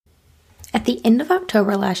At the end of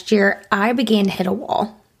October last year, I began to hit a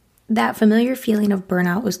wall. That familiar feeling of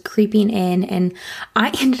burnout was creeping in, and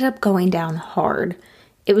I ended up going down hard.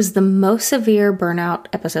 It was the most severe burnout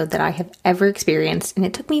episode that I have ever experienced, and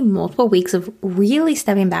it took me multiple weeks of really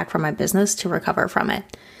stepping back from my business to recover from it.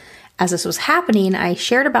 As this was happening, I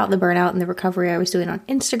shared about the burnout and the recovery I was doing on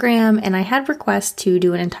Instagram, and I had requests to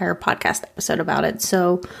do an entire podcast episode about it.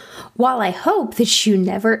 So while I hope that you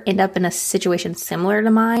never end up in a situation similar to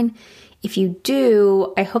mine, if you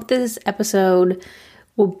do, I hope this episode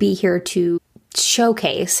will be here to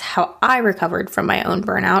showcase how I recovered from my own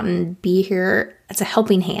burnout and be here as a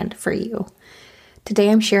helping hand for you.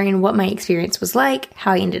 Today I'm sharing what my experience was like,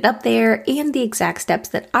 how I ended up there, and the exact steps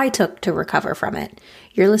that I took to recover from it.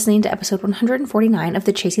 You're listening to episode 149 of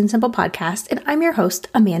the Chasing Simple podcast, and I'm your host,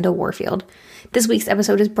 Amanda Warfield. This week's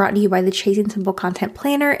episode is brought to you by the Chasing Simple Content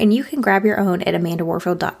Planner, and you can grab your own at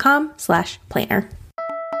amandawarfield.com/planner.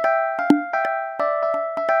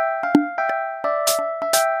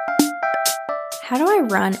 How do I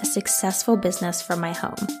run a successful business from my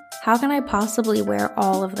home? How can I possibly wear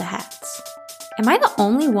all of the hats? Am I the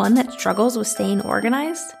only one that struggles with staying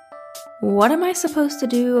organized? What am I supposed to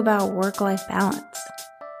do about work-life balance?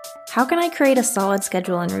 How can I create a solid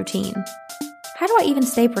schedule and routine? How do I even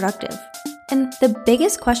stay productive? And the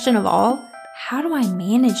biggest question of all, how do I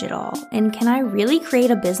manage it all? And can I really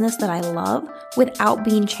create a business that I love without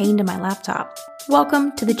being chained to my laptop?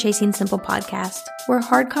 Welcome to the Chasing Simple podcast, where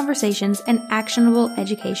hard conversations and actionable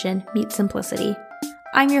education meet simplicity.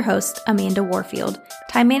 I'm your host, Amanda Warfield,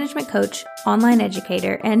 time management coach, online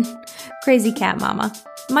educator, and crazy cat mama.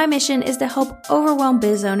 My mission is to help overwhelmed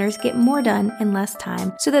biz owners get more done in less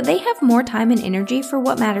time so that they have more time and energy for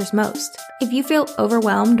what matters most. If you feel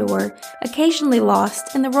overwhelmed or occasionally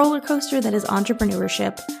lost in the roller coaster that is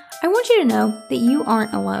entrepreneurship, I want you to know that you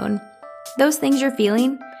aren't alone. Those things you're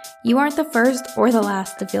feeling, you aren't the first or the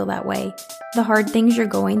last to feel that way. The hard things you're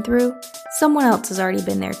going through, someone else has already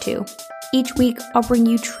been there too. Each week, I'll bring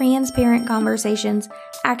you transparent conversations,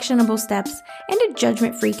 actionable steps, and a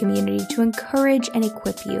judgment-free community to encourage and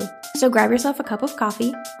equip you. So grab yourself a cup of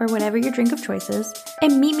coffee or whatever your drink of choice is,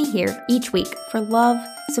 and meet me here each week for love,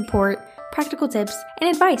 support, practical tips, and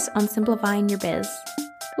advice on simplifying your biz.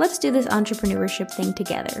 Let's do this entrepreneurship thing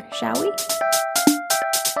together, shall we?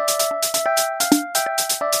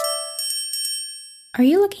 Are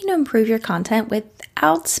you looking to improve your content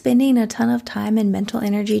without spending a ton of time and mental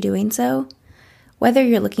energy doing so? Whether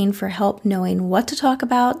you're looking for help knowing what to talk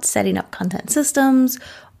about, setting up content systems,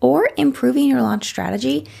 or improving your launch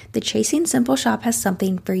strategy, the Chasing Simple shop has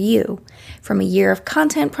something for you. From a year of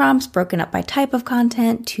content prompts broken up by type of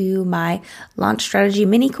content to my launch strategy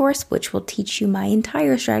mini course, which will teach you my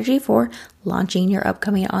entire strategy for launching your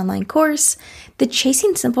upcoming online course, the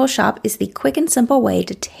Chasing Simple shop is the quick and simple way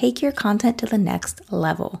to take your content to the next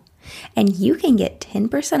level. And you can get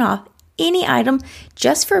 10% off any item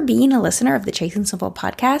just for being a listener of the Chasing Simple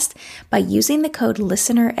podcast by using the code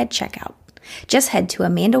LISTENER at checkout. Just head to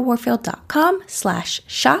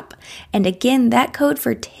amandawarfield.com/shop. And again, that code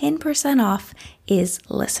for 10% off is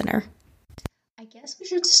LISTENER. I guess we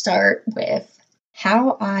should start with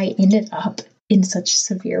how I ended up in such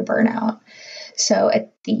severe burnout. So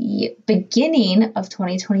at the beginning of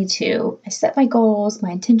 2022, I set my goals, my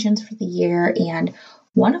intentions for the year, and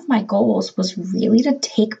one of my goals was really to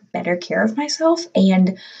take better care of myself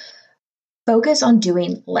and focus on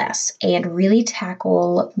doing less and really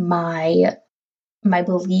tackle my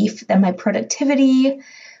belief that my productivity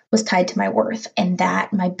was tied to my worth and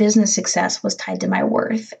that my business success was tied to my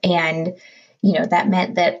worth. And, that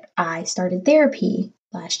meant that I started therapy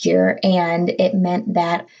last year, and it meant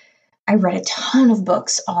that I read a ton of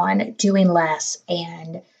books on doing less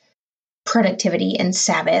and productivity and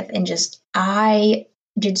Sabbath, and I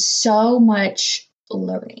did so much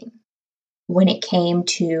learning when it came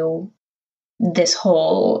to this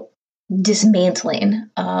whole dismantling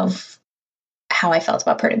of how I felt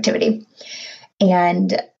about productivity.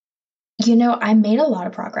 And, I made a lot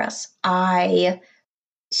of progress. I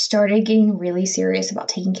started getting really serious about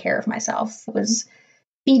taking care of myself. I was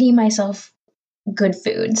feeding myself good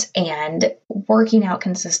foods and working out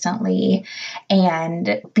consistently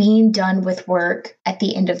and being done with work at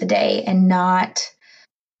the end of the day and not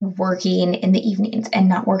working in the evenings and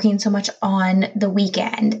not working so much on the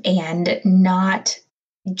weekend and not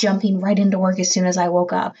jumping right into work as soon as I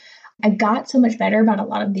woke up. I got so much better about a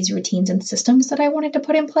lot of these routines and systems that I wanted to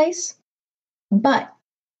put in place. But,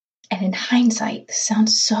 and in hindsight, this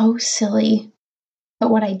sounds so silly, but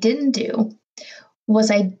what I didn't do was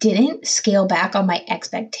I didn't scale back on my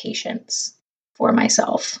expectations for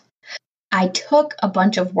myself. I took a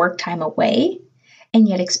bunch of work time away and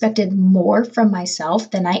yet expected more from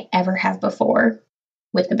myself than I ever have before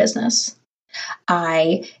with the business.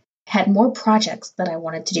 I had more projects that I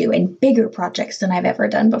wanted to do and bigger projects than I've ever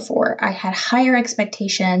done before. I had higher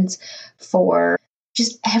expectations for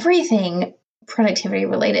just everything productivity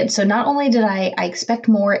related. So not only did I expect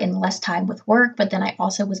more in less time with work, but then I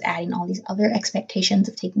also was adding all these other expectations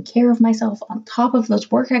of taking care of myself on top of those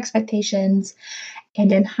work expectations.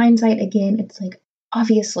 And in hindsight, again, it's like,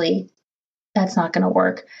 obviously, that's not going to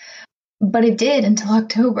work. But it did until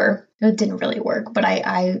October. It didn't really work, but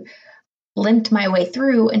I limped my way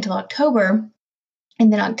through until October.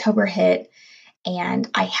 And then October hit and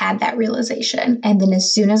I had that realization. And then as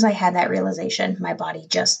soon as I had that realization, my body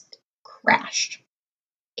just crashed.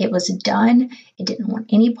 It was done. It didn't want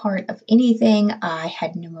any part of anything. I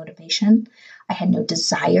had no motivation. I had no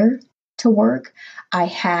desire to work.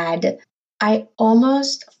 I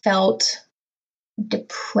almost felt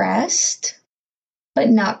depressed, but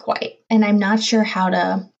not quite. And I'm not sure how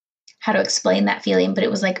to explain that feeling, but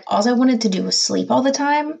it was like all I wanted to do was sleep all the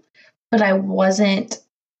time, but I wasn't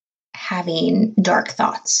having dark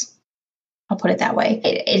thoughts. I'll put it that way.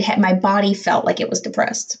 It had, my body felt like it was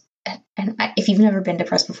depressed. And if you've never been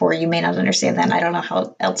depressed before, you may not understand that. And I don't know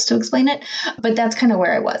how else to explain it, but that's kind of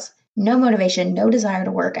where I was. No motivation, no desire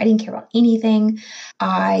to work. I didn't care about anything.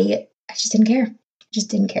 I just didn't care.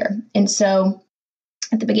 Just didn't care. And so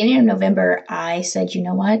at the beginning of November, I said, you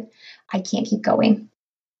know what? I can't keep going.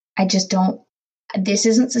 I just don't, this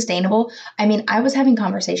isn't sustainable. I mean, I was having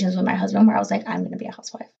conversations with my husband where I was like, I'm going to be a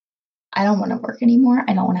housewife. I don't want to work anymore.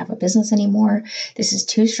 I don't want to have a business anymore. This is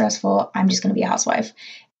too stressful. I'm just going to be a housewife.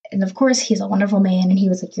 And of course, he's a wonderful man. And he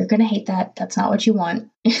was like, you're going to hate that. That's not what you want.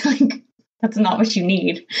 Like, that's not what you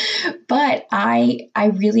need. But I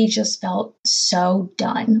really just felt so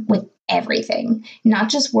done with everything, not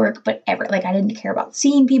just work, but like I didn't care about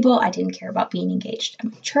seeing people. I didn't care about being engaged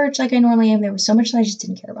at my church like I normally am. There was so much that I just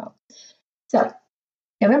didn't care about. So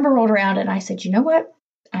November rolled around and I said, you know what?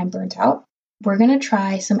 I'm burnt out. We're going to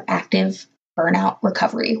try some active burnout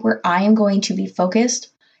recovery where I am going to be focused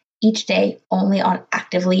each day only on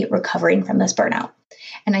actively recovering from this burnout.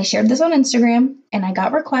 And I shared this on Instagram and I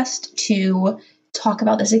got requests to talk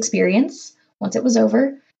about this experience once it was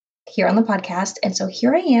over here on the podcast. And so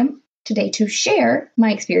here I am today to share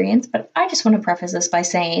my experience. But I just want to preface this by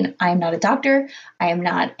saying I am not a doctor. I am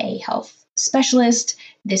not a health specialist.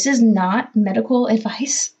 This is not medical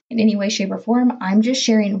advice in any way, shape, or form. I'm just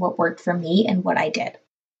sharing what worked for me and what I did.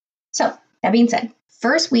 So that being said,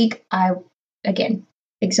 first week, again,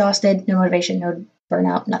 exhausted, no motivation, no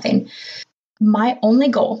burnout, nothing. My only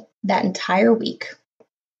goal that entire week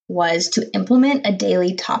was to implement a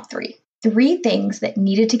daily top 3 things that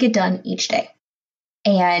needed to get done each day.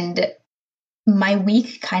 And my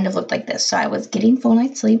week kind of looked like this. So I was getting full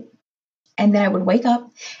night's sleep, and then I would wake up,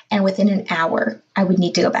 and within an hour, I would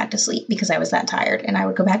need to go back to sleep because I was that tired. And I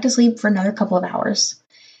would go back to sleep for another couple of hours.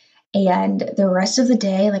 And the rest of the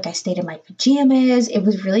day, like I stayed in my pajamas. It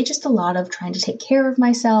was really just a lot of trying to take care of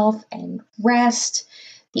myself and rest.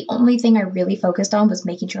 The only thing I really focused on was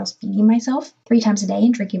making sure I was feeding myself 3 times a day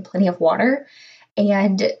and drinking plenty of water.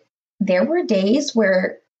 And there were days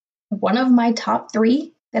where one of my top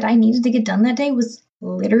 3 that I needed to get done that day was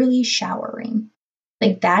literally showering.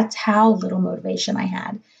 Like that's how little motivation I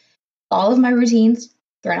had. All of my routines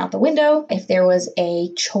thrown out the window. If there was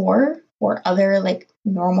a chore or other like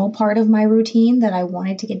normal part of my routine that I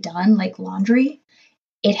wanted to get done, like laundry,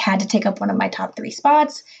 it had to take up one of my top 3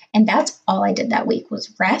 spots. And that's all I did that week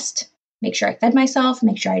was rest, make sure I fed myself,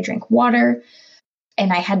 make sure I drank water.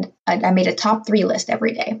 And I made a top 3 list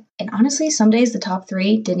every day. And honestly, some days the top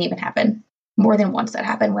 3 didn't even happen. More than once that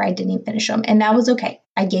happened where I didn't even finish them. And that was okay.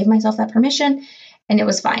 I gave myself that permission and it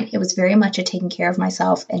was fine. It was very much a taking care of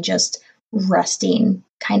myself and just resting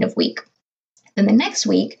kind of week. Then the next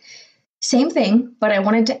week, same thing, but I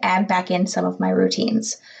wanted to add back in some of my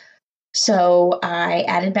routines. So I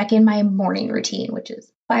added back in my morning routine, which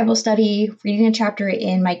is Bible study, reading a chapter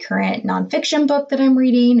in my current nonfiction book that I'm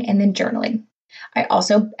reading, and then journaling. I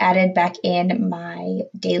also added back in my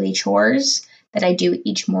daily chores that I do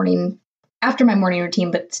each morning after my morning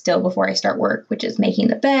routine, but still before I start work, which is making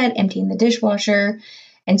the bed, emptying the dishwasher,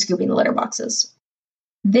 and scooping the litter boxes.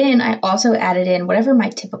 Then I also added in whatever my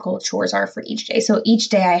typical chores are for each day. So each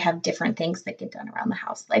day I have different things that get done around the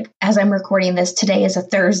house. Like as I'm recording this, today is a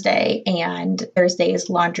Thursday, and Thursday is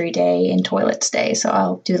laundry day and toilets day. So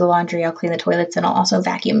I'll do the laundry, I'll clean the toilets, and I'll also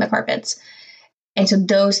vacuum the carpets. And so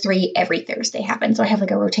those 3 every Thursday happen. So I have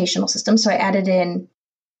like a rotational system. So I added in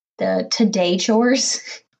the today chores.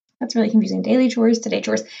 That's really confusing. Daily chores, today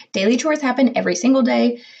chores. Daily chores happen every single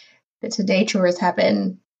day. The today chores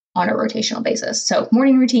happen on a rotational basis. So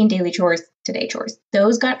morning routine, daily chores, today chores,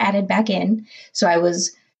 those got added back in. So I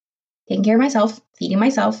was taking care of myself, feeding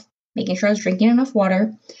myself, making sure I was drinking enough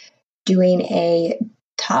water, doing a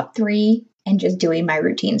top 3, and just doing my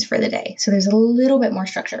routines for the day. So there's a little bit more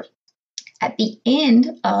structure. At the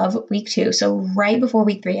end of week 2, so right before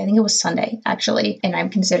week 3, I think it was Sunday actually, and I'm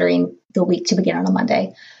considering the week to begin on a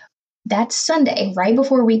Monday. That Sunday, right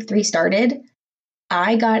before week 3 started,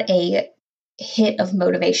 I got a hit of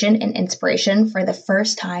motivation and inspiration for the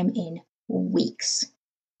first time in weeks.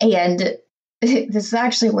 And this is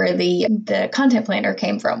actually where the content planner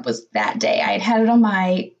came from, was that day. I had it on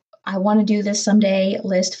my I want to do this someday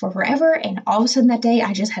list for forever. And all of a sudden that day,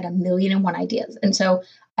 I just had 1,000,001 ideas. And so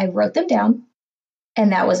I wrote them down,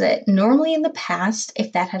 and that was it. Normally in the past,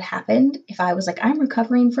 if that had happened, if I was like, I'm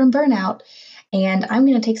recovering from burnout and I'm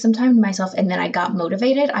going to take some time to myself, and then I got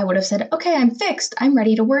motivated, I would have said, okay, I'm fixed. I'm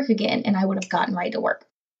ready to work again. And I would have gotten right to work.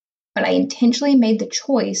 But I intentionally made the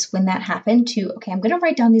choice when that happened to, okay, I'm going to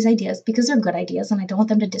write down these ideas because they're good ideas and I don't want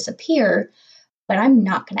them to disappear, but I'm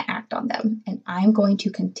not going to act on them. And I'm going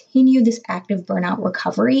to continue this active burnout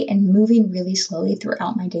recovery and moving really slowly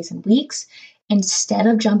throughout my days and weeks instead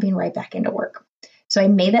of jumping right back into work. So I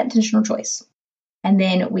made that intentional choice. And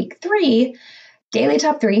then week 3, daily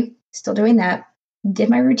top 3, still doing that, did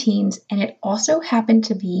my routines. And it also happened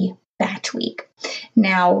to be batch week.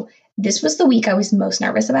 Now, this was the week I was most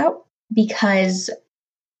nervous about because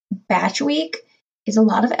batch week is a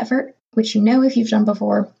lot of effort, which you know if you've done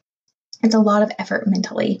before. It's a lot of effort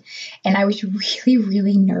mentally. And I was really,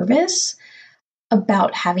 really nervous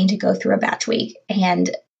about having to go through a batch week. And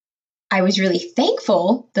I was really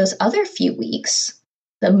thankful those other few weeks,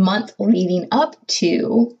 the month leading up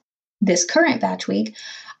to this current batch week,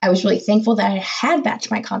 I was really thankful that I had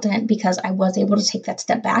batched my content because I was able to take that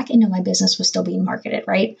step back and know my business was still being marketed,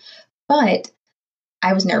 right? But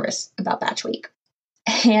I was nervous about batch week.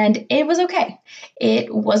 And it was okay.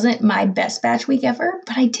 It wasn't my best batch week ever,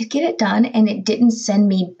 but I did get it done and it didn't send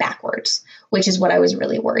me backwards, which is what I was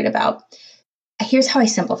really worried about. Here's how I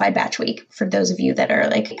simplified batch week for those of you that are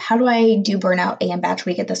like, how do I do burnout and batch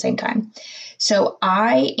week at the same time? So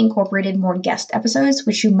I incorporated more guest episodes,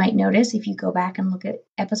 which you might notice if you go back and look at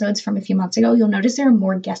episodes from a few months ago, you'll notice there are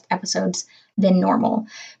more guest episodes than normal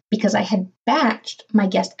because I had batched my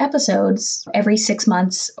guest episodes every 6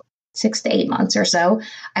 months, 6 to 8 months or so.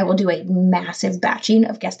 I will do a massive batching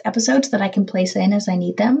of guest episodes that I can place in as I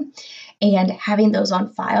need them. And having those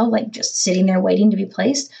on file, like just sitting there waiting to be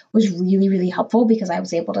placed, was really, really helpful because I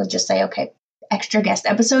was able to just say, okay, extra guest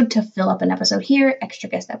episode to fill up an episode here, extra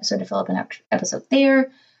guest episode to fill up an episode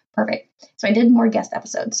there. Perfect. So I did more guest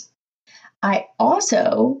episodes. I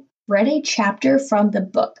also read a chapter from the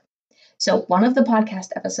book. So one of the podcast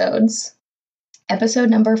episodes,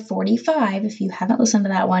 episode number 45, if you haven't listened to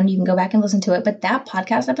that one, you can go back and listen to it. But that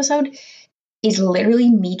podcast episode is literally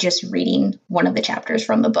me just reading one of the chapters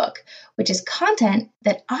from the book, which is content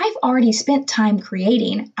that I've already spent time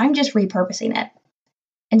creating. I'm just repurposing it.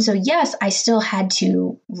 And so, yes, I still had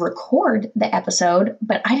to record the episode,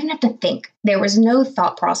 but I didn't have to think. There was no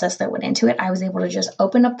thought process that went into it. I was able to just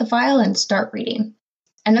open up the file and start reading.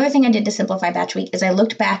 Another thing I did to simplify batch week is I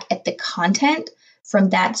looked back at the content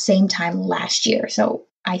from that same time last year. So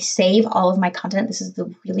I save all of my content. This is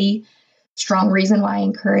the really strong reason why I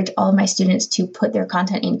encourage all of my students to put their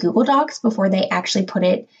content in Google Docs before they actually put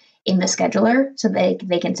it in the scheduler so they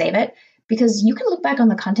can save it, because you can look back on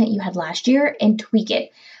the content you had last year and tweak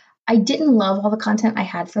it. I didn't love all the content I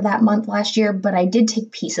had for that month last year, but I did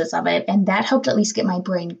take pieces of it, and that helped at least get my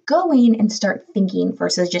brain going and start thinking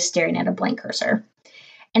versus just staring at a blank cursor.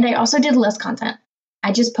 And I also did less content.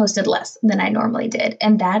 I just posted less than I normally did,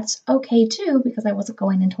 and that's okay too because I wasn't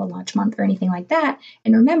going into a launch month or anything like that.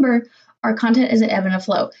 And remember, our content is an ebb and a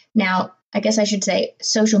flow. Now, I guess I should say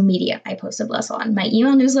social media I posted less on. My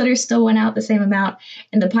email newsletter still went out the same amount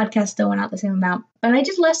and the podcast still went out the same amount, but I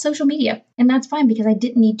did less social media, and that's fine because I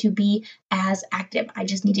didn't need to be as active. I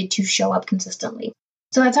just needed to show up consistently.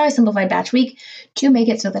 So that's how I simplified batch week to make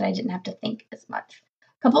it so that I didn't have to think as much.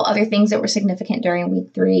 A couple other things that were significant during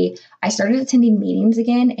week 3. I started attending meetings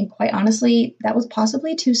again, and quite honestly, that was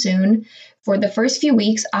possibly too soon. For the first few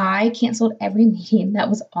weeks, I canceled every meeting that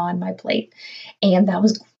was on my plate, and that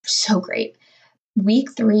was so great. Week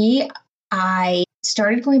 3, I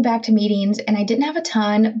started going back to meetings, and I didn't have a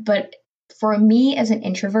ton, but for me as an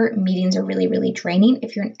introvert, meetings are really, really draining.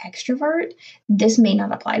 If you're an extrovert, this may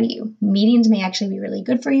not apply to you. Meetings may actually be really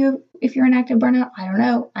good for you if you're an active burnout. I don't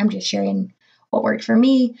know. I'm just sharing what worked for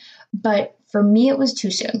me. But for me, it was too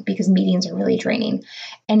soon because meetings are really draining.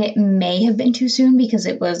 And it may have been too soon because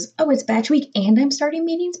it was, it's batch week and I'm starting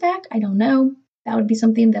meetings back. I don't know. that would be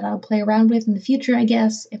something that I'll play around with in the future, I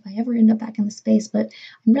guess, if I ever end up back in the space, but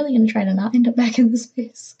I'm really going to try to not end up back in the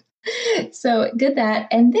space. So did that.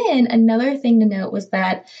 And then another thing to note was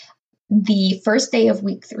that the first day of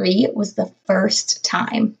week 3 was the first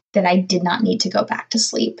time that I did not need to go back to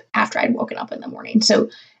sleep after I'd woken up in the morning. So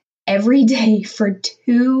every day for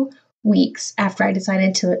 2 weeks after I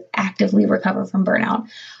decided to actively recover from burnout,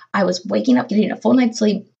 I was waking up, getting a full night's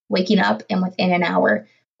sleep, waking up, and within an hour,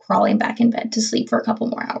 crawling back in bed to sleep for a couple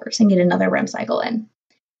more hours and get another REM cycle in.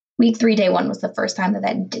 Week 3, day 1 was the first time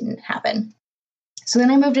that didn't happen. So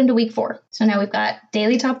then I moved into week 4. So now we've got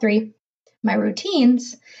daily top 3, my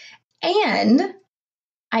routines, and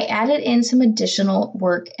I added in some additional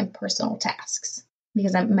work and personal tasks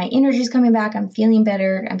because my energy is coming back. I'm feeling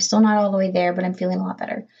better. I'm still not all the way there, but I'm feeling a lot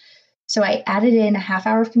better. So I added in a half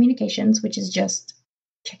hour of communications, which is just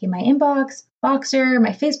checking my inbox, Boxer,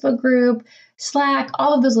 my Facebook group, Slack,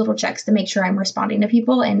 all of those little checks to make sure I'm responding to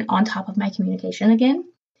people and on top of my communication again,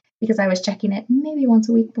 because I was checking it maybe once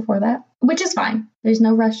a week before that, which is fine. There's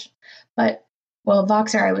no rush. But, well,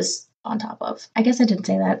 Voxer I was on top of. I guess I didn't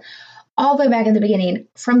say that. All the way back in the beginning,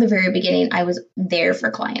 from the very beginning, I was there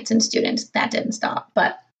for clients and students. That didn't stop.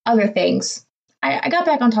 But other things, I got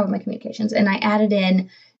back on top of my communications, and I added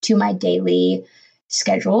in to my daily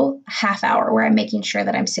schedule a half hour where I'm making sure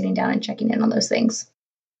that I'm sitting down and checking in on those things.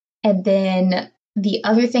 And then the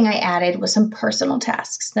other thing I added was some personal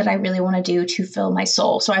tasks that I really want to do to fill my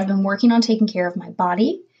soul. So I've been working on taking care of my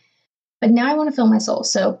body, but now I want to fill my soul.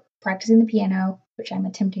 So practicing the piano, which I'm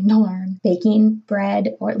attempting to learn, baking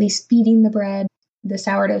bread, or at least feeding the bread, the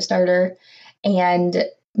sourdough starter, and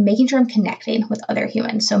making sure I'm connecting with other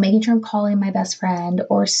humans. So making sure I'm calling my best friend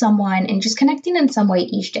or someone and just connecting in some way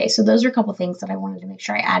each day. So those are a couple things that I wanted to make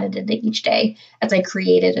sure I added into each day as I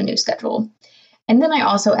created a new schedule. And then I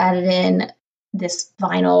also added in this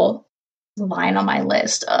final line on my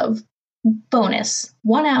list of bonus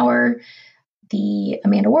 1 hour, the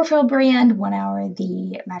Amanda Warfield brand, 1 hour,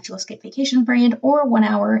 the Magical Escape Vacations brand, or 1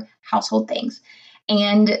 hour household things.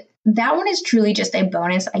 And that one is truly just a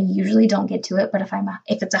bonus. I usually don't get to it, but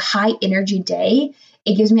if it's a high energy day,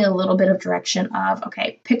 it gives me a little bit of direction of,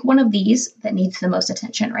 okay, pick one of these that needs the most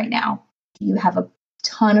attention right now. Do you have a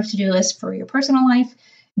ton of to-do lists for your personal life?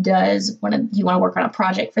 Do you want to work on a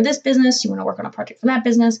project for this business? Do you want to work on a project for that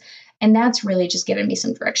business? And that's really just giving me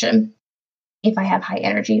some direction. If I have high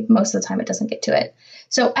energy, most of the time it doesn't get to it.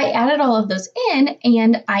 So I added all of those in,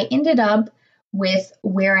 and I ended up with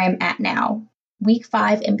where I'm at now. Week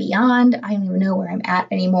 5 and beyond, I don't even know where I'm at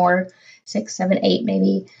anymore, 6, 7, 8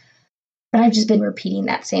 maybe. But I've just been repeating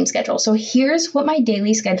that same schedule. So here's what my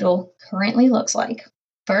daily schedule currently looks like.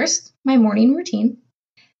 First, my morning routine.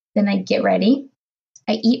 Then I get ready.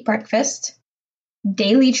 I eat breakfast.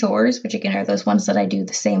 Daily chores, which again are those ones that I do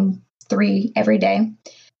the same 3 every day.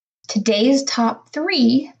 Today's top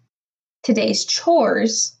 3, today's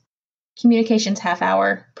chores, communications half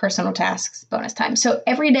hour, personal tasks, bonus time. So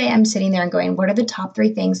every day I'm sitting there and going, what are the top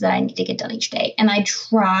 3 things that I need to get done each day? And I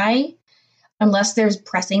try, unless there's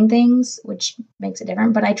pressing things, which makes it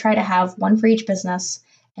different, but I try to have 1 for each business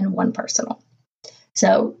and 1 personal.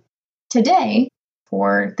 So today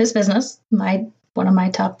for this business, one of my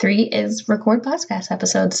top 3 is record podcast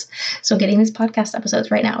episodes. So getting these podcast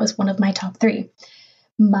episodes right now is one of my top 3.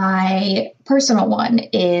 My personal one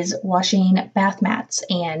is washing bath mats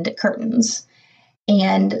and curtains.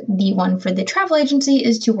 And the one for the travel agency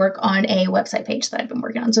is to work on a website page that I've been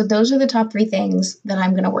working on. So those are the top 3 things that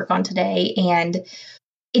I'm going to work on today. And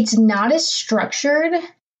it's not as structured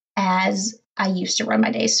as I used to run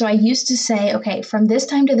my days. So I used to say, okay, from this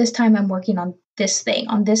time to this time, I'm working on this thing.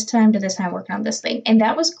 On this time to this time, I'm working on this thing. And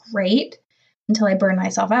that was great until I burned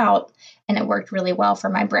myself out. And it worked really well for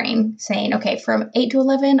my brain, saying, okay, from 8 to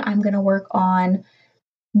 11, I'm going to work on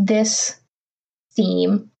this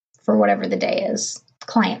theme for whatever the day is,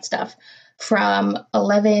 client stuff. From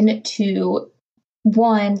 11 to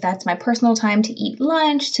 1, that's my personal time to eat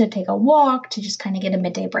lunch, to take a walk, to just kind of get a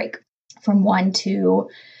midday break. From 1 to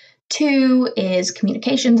 2 is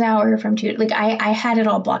communications hour. From 2, I had it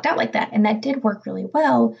all blocked out like that. And that did work really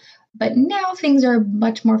well. But now things are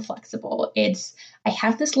much more flexible. I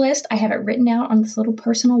have this list. I have it written out on this little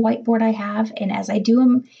personal whiteboard I have. And as I do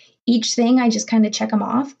them, each thing, I just kind of check them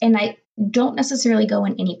off. And I don't necessarily go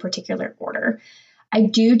in any particular order. I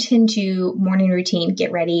do tend to morning routine,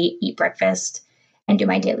 get ready, eat breakfast, and do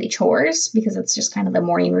my daily chores because it's just kind of the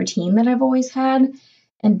morning routine that I've always had.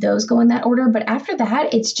 And those go in that order. But after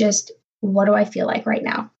that, it's just, what do I feel like right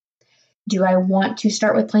now? Do I want to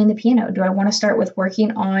start with playing the piano? Do I want to start with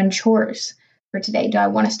working on chores for today? Do I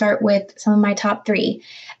want to start with some of my top 3?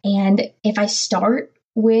 And if I start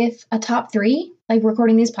with a top 3, like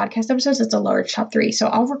recording these podcast episodes, it's a large top 3. So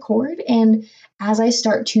I'll record, and as I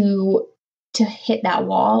start to hit that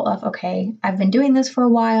wall of, okay, I've been doing this for a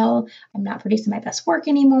while, I'm not producing my best work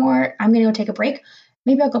anymore, I'm going to go take a break.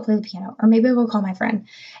 Maybe I'll go play the piano, or maybe I'll go call my friend.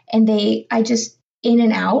 And I just in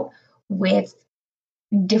and out with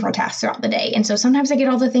different tasks throughout the day. And so sometimes I get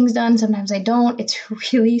all the things done, sometimes I don't. It's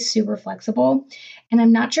really super flexible. And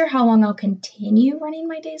I'm not sure how long I'll continue running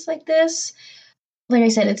my days like this. Like I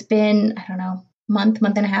said, it's been, I don't know, month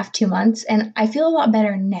and a half, 2 months, and I feel a lot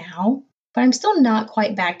better now, but I'm still not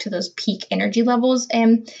quite back to those peak energy levels.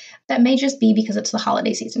 And that may just be because it's the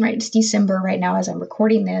holiday season, right? It's December right now as I'm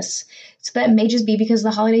recording this. So that may just be because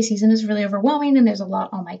the holiday season is really overwhelming and there's a lot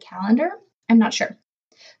on my calendar. I'm not sure.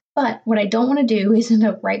 But what I don't want to do is end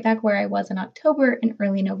up right back where I was in October and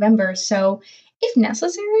early November. So if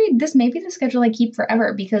necessary, this may be the schedule I keep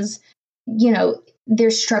forever because,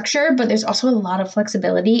 there's structure, but there's also a lot of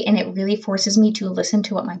flexibility, and it really forces me to listen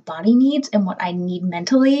to what my body needs and what I need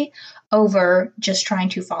mentally over just trying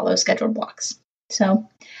to follow scheduled blocks. So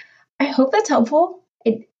I hope that's helpful.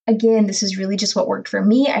 Again, this is really just what worked for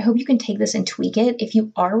me. I hope you can take this and tweak it. If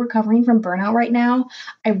you are recovering from burnout right now,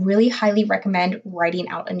 I really highly recommend writing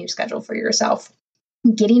out a new schedule for yourself.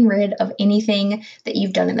 Getting rid of anything that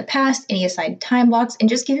you've done in the past, any assigned time blocks, and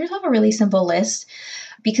just give yourself a really simple list.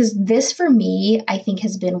 Because this, for me, I think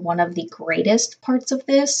has been one of the greatest parts of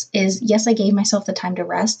this is, yes, I gave myself the time to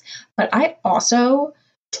rest, but I also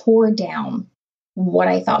tore down what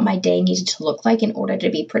I thought my day needed to look like in order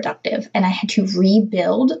to be productive. And I had to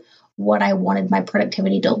rebuild what I wanted my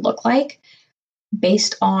productivity to look like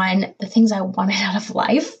based on the things I wanted out of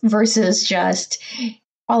life versus just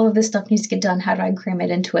all of this stuff needs to get done. How do I cram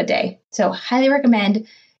it into a day? So highly recommend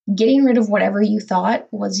getting rid of whatever you thought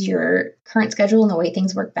was your current schedule and the way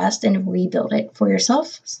things work best and rebuild it for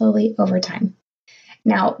yourself slowly over time.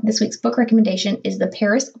 Now, this week's book recommendation is The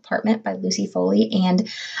Paris Apartment by Lucy Foley,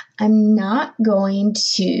 and I'm not going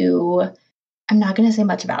to say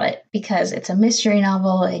much about it because it's a mystery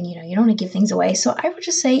novel and, you don't want to give things away. So I would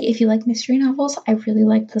just say if you like mystery novels, I really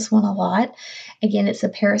liked this one a lot. Again, it's The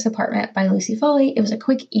Paris Apartment by Lucy Foley. It was a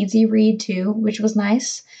quick, easy read too, which was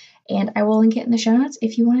nice. And I will link it in the show notes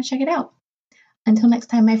if you want to check it out. Until next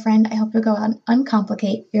time, my friend, I hope you'll go out and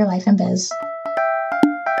uncomplicate your life and biz.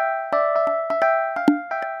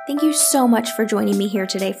 Thank you so much for joining me here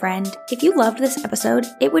today, friend. If you loved this episode,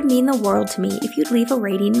 it would mean the world to me if you'd leave a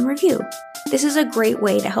rating and review. This is a great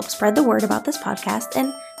way to help spread the word about this podcast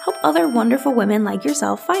and help other wonderful women like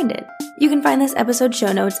yourself find it. You can find this episode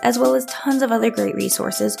show notes as well as tons of other great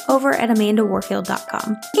resources over at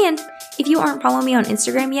amandawarfield.com. And if you aren't following me on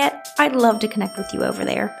Instagram yet, I'd love to connect with you over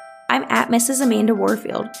there. I'm at Mrs. Amanda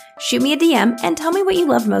Warfield. Shoot me a DM and tell me what you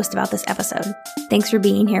loved most about this episode. Thanks for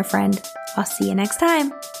being here, friend. I'll see you next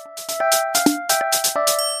time.